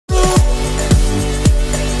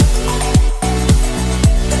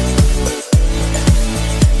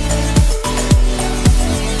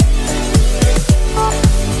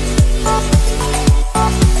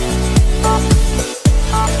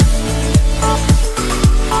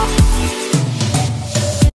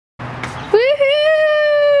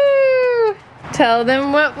Tell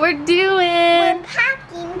them what we're doing. We're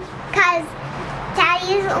packing because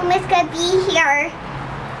Daddy's almost gonna be here.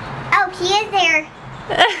 Oh, he is there.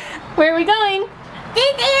 Where are we going?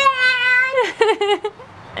 Disneyland!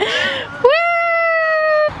 Woo!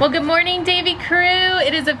 Well, good morning, DavyCrew.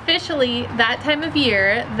 It is officially that time of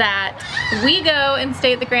year that we go and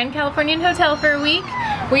stay at the Grand Californian Hotel for a week.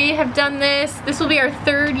 We have done this. This will be our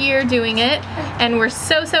 3rd year doing it, and we're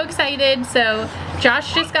so excited. So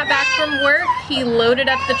Josh just got back from work. He loaded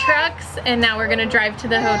up the trucks, and now we're gonna drive to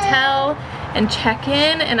the hotel and check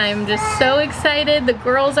in, and I'm just so excited. The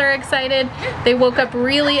girls are excited. They woke up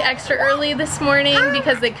really extra early this morning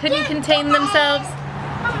because they couldn't contain themselves.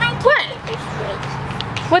 What?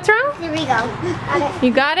 What's wrong? Here we go.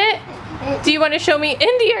 You got it? Do you want to show me?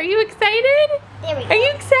 Indy, are you excited? There we go. Are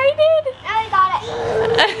you excited? I got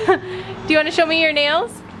it. Do you want to show me your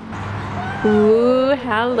nails? Ooh,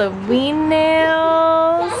 Halloween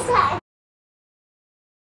nails.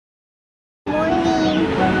 Morning.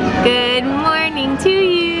 Good morning to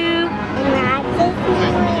you. We're at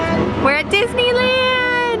Disneyland. We're at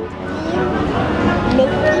Disneyland.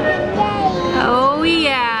 Mickey Day. Oh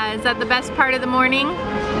yeah, is that the best part of the morning?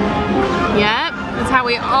 Yep, that's how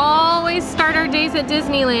we always start our days at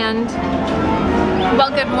Disneyland. Well,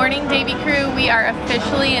 good morning, DavyCrew. We are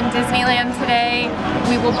officially in Disneyland today.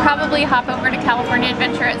 We will probably hop over to California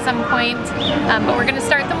Adventure at some point, but we're gonna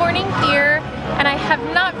start the morning here. And I have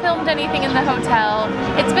not filmed anything in the hotel.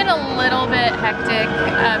 It's been a little bit hectic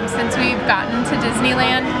since we've gotten to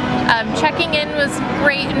Disneyland. Checking in was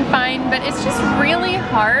great and fine, but it's just really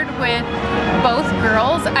hard with both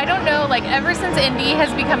girls. I don't know, like ever since Indy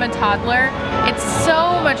has become a toddler, it's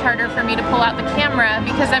so much harder for me to pull out the camera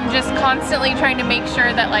because I'm just constantly trying to make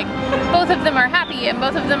sure that like both of them are happy and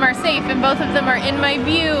both of them are safe and both of them are in my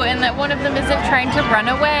view and that one of them isn't trying to run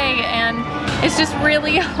away, and it's just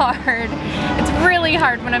really hard. It's really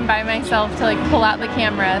hard when I'm by myself to like pull out the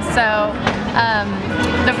camera. So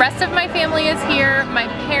the rest of my family is here. My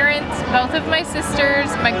parents, both of my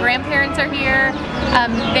sisters, my grandparents are here.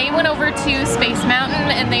 They went over to Space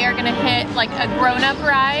Mountain and they are gonna hit like a grown-up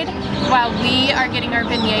ride while we are getting our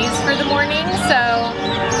beignets for the morning. So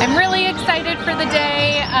I'm really excited for the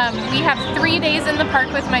day. We have 3 days in the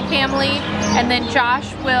park with my family, and then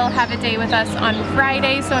Josh will have a day with us on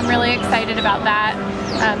Friday, so I'm really excited about that.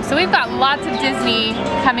 So we've got lots of Disney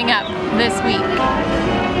coming up this week.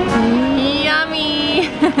 Yummy!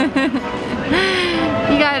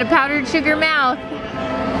 You got a powdered sugar mouth.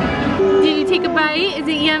 Did you take a bite? Is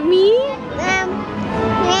it yummy?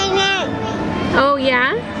 Oh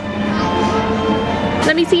yeah?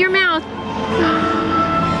 Let me see your mouth.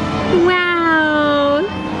 Wow!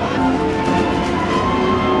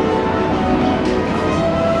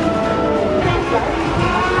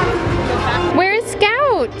 Where is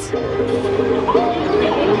Scout?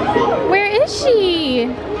 Where is she?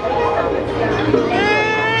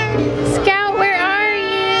 Scout, where are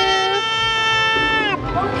you?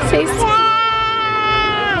 Say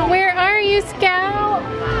Scout. Where are you, Scout?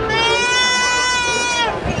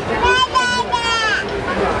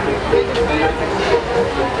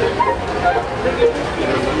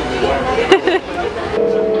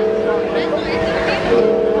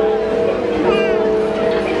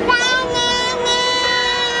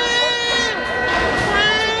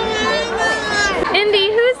 Indy,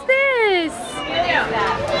 who's this?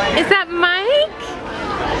 Is that Mike?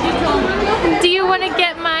 Do you want to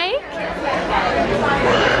get Mike?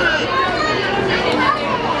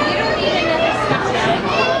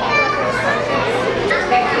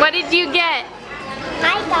 What did you get? I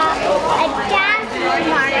got a Jasmine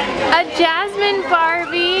Barbie. A Jasmine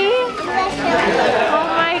Barbie? Oh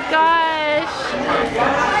my gosh.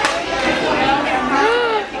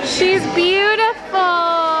 She's beautiful.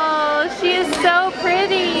 She is so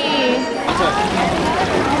pretty.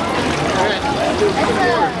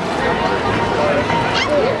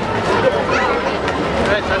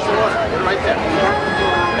 Alright, touch the water. You're right there.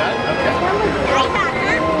 Got it? Okay.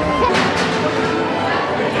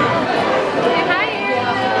 Say hi.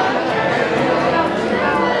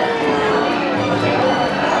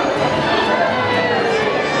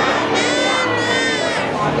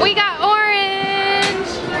 We got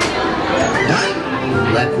orange.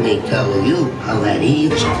 Let me tell you how that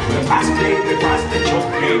is.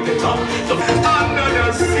 Under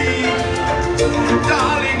the sea,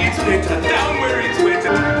 darling, it's winter down where it's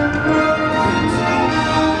winter.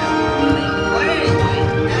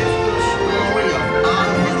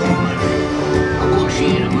 Of course, she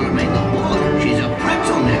ain't a mermaid no more. She's a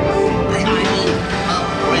pretzel never. I mean, a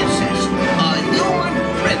princess. A human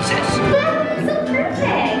princess. So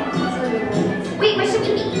perfect. Wait, what should we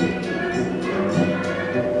eat?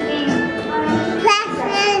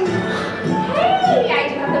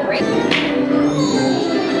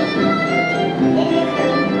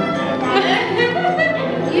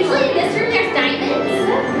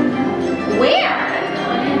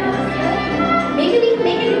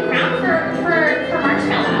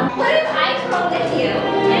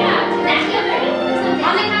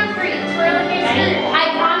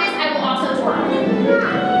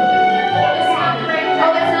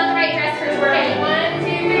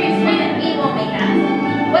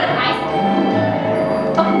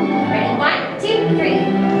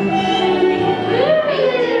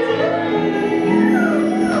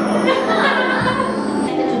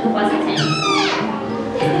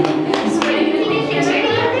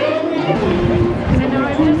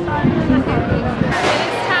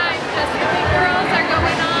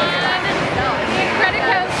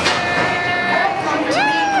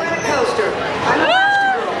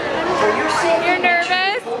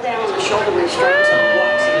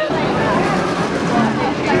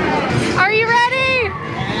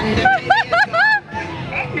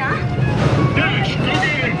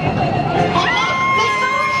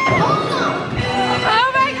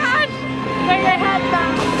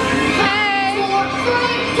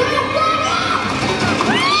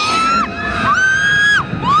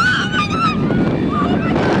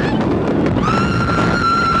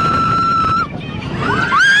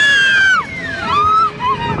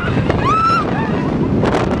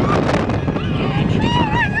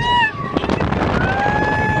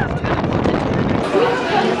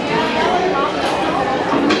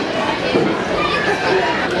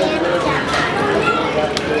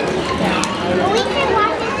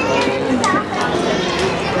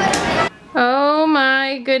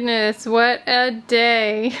 goodness, what a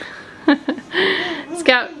day.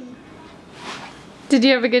 Scout, did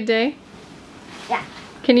you have a good day? Yeah.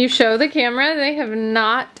 Can you show the camera? They have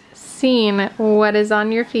not seen what is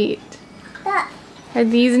on your feet. Are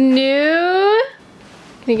these new?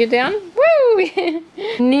 Can you get down? Woo!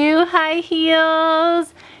 New high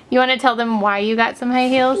heels. You want to tell them why you got some high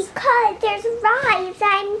heels? Because there's rides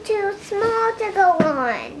I'm too small to go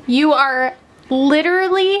on. You are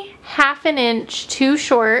literally half an inch too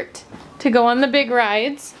short to go on the big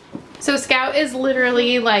rides. So Scout is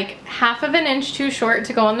literally like half of an inch too short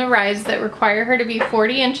to go on the rides that require her to be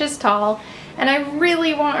 40 inches tall. And I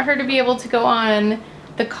really want her to be able to go on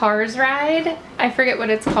the Cars ride. I forget what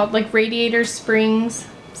it's called, like Radiator Springs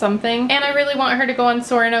something. And I really want her to go on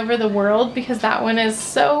Soarin' Over the World because that one is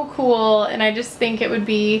so cool, and I just think it would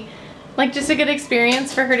be like just a good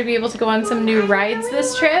experience for her to be able to go on some new rides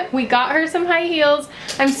this trip. We got her some high heels.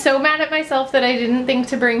 I'm so mad at myself that I didn't think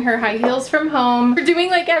to bring her high heels from home. We're doing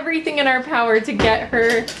like everything in our power to get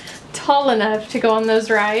her tall enough to go on those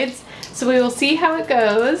rides. So we will see how it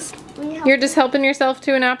goes. You're just helping yourself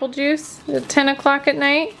to an apple juice at 10 o'clock at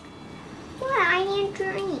night? What? I need a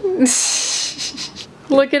drink.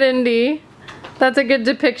 Look at Indy. That's a good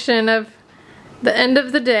depiction of the end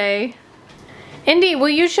of the day. Indy, will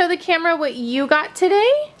you show the camera what you got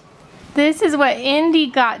today? This is what Indy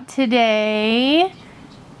got today.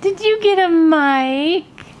 Did you get a mic?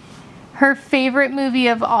 Her favorite movie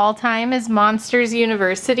of all time is Monsters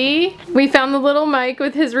University. We found the little mic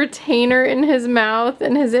with his retainer in his mouth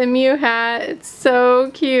and his MU hat. It's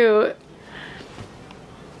so cute.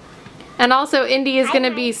 And also Indy is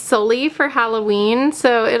gonna be Sully for Halloween,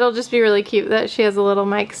 so it'll just be really cute that she has a little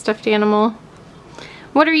Mike stuffed animal.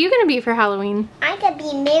 What are you gonna be for Halloween? I could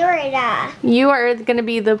be Merida. You are gonna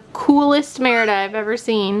be the coolest Merida I've ever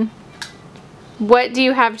seen. What do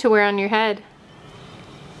you have to wear on your head?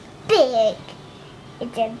 Big.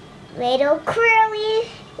 It's a little curly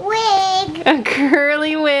wig. A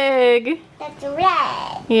curly wig. That's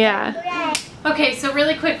red. Yeah. Red. Okay, so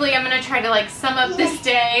really quickly I'm gonna try to like sum up this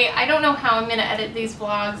day. I don't know how I'm gonna edit these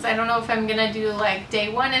vlogs. I don't know if I'm gonna do like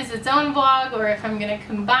day one as its own vlog or if I'm gonna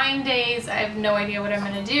combine days. I have no idea what I'm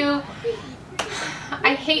gonna do.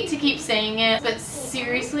 I hate to keep saying it, but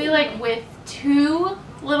seriously, like with two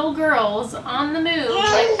little girls on the move,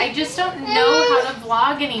 like I just don't know how to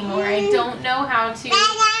vlog anymore. I don't know how to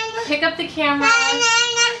pick up the camera.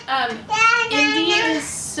 Indy is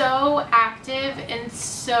so active and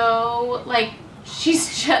so like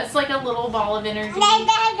she's just like a little ball of energy.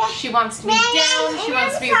 She wants to be down, she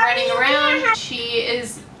wants to be running around, she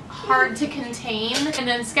is hard to contain. And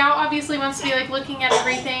then Scout obviously wants to be like looking at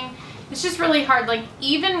everything. It's just really hard, like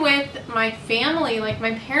even with my family, like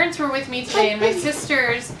my parents were with me today and my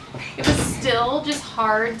sisters, it was still just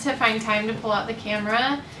hard to find time to pull out the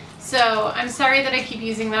camera. So I'm sorry that I keep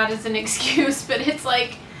using that as an excuse, but it's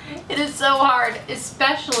like, it is so hard,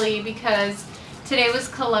 especially because today was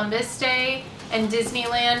Columbus Day and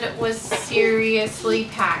Disneyland was seriously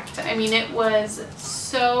packed. I mean, it was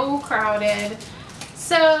so crowded.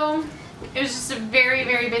 So it was just a very,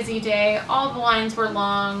 very busy day. All the lines were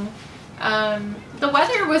long. The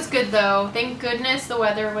weather was good though. Thank goodness the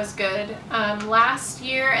weather was good. Last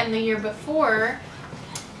year and the year before,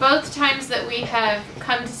 both times that we have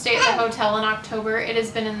come to stay at the hotel in October, it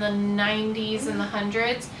has been in the 90s and the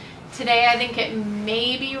hundreds. Today I think it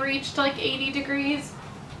maybe reached like 80 degrees.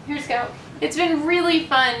 Here's Scout. It's been really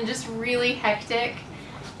fun, just really hectic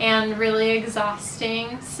and really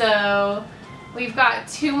exhausting. So we've got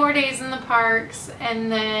 2 more days in the parks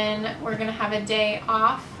and then we're gonna have a day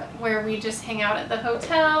off where we just hang out at the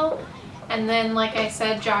hotel. And then, like I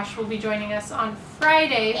said, Josh will be joining us on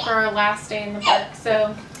Friday for our last day in the park.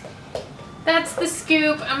 So that's the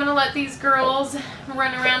scoop. I'm gonna let these girls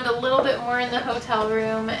run around a little bit more in the hotel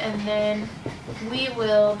room and then we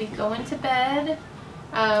will be going to bed.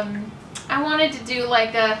 I wanted to do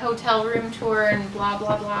like a hotel room tour and blah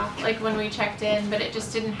blah blah like when we checked in, but it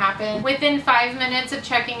just didn't happen. Within 5 minutes of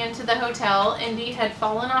checking into the hotel, Indy had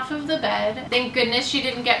fallen off of the bed. Thank goodness she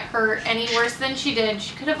didn't get hurt any worse than she did.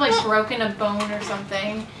 She could have like broken a bone or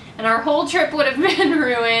something and our whole trip would have been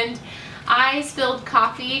ruined. I spilled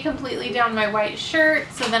coffee completely down my white shirt,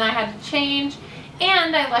 so then I had to change.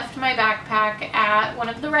 And I left my backpack at one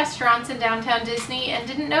of the restaurants in downtown Disney and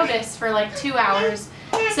didn't notice for like 2 hours.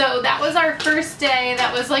 So that was our first day.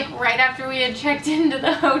 That was like right after we had checked into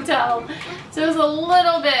the hotel. So it was a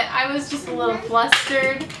little bit, I was just a little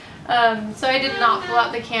flustered. So I did not pull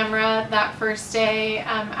out the camera that first day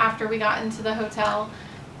after we got into the hotel.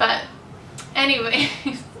 But anyway.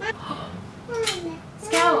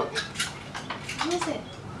 Scout. What is it?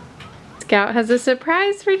 Scout has a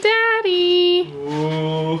surprise for Daddy.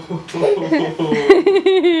 Ooh,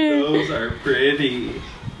 those are pretty.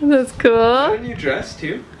 That's cool. Are you dressed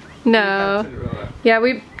too? No. Cinderella. Yeah,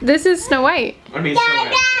 this is Snow White. I mean, Snow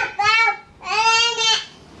White.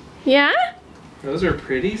 Yeah? Those are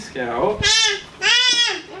pretty, Scout.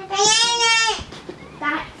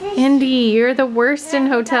 Andy, you're the worst in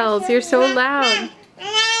hotels. You're so loud.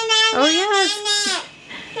 Oh, yes.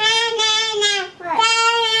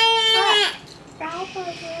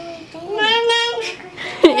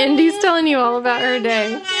 Andy's telling you all about her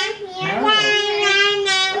day. Her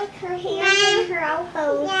hands and her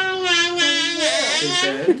elbows. Is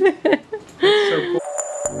it? That's so cool.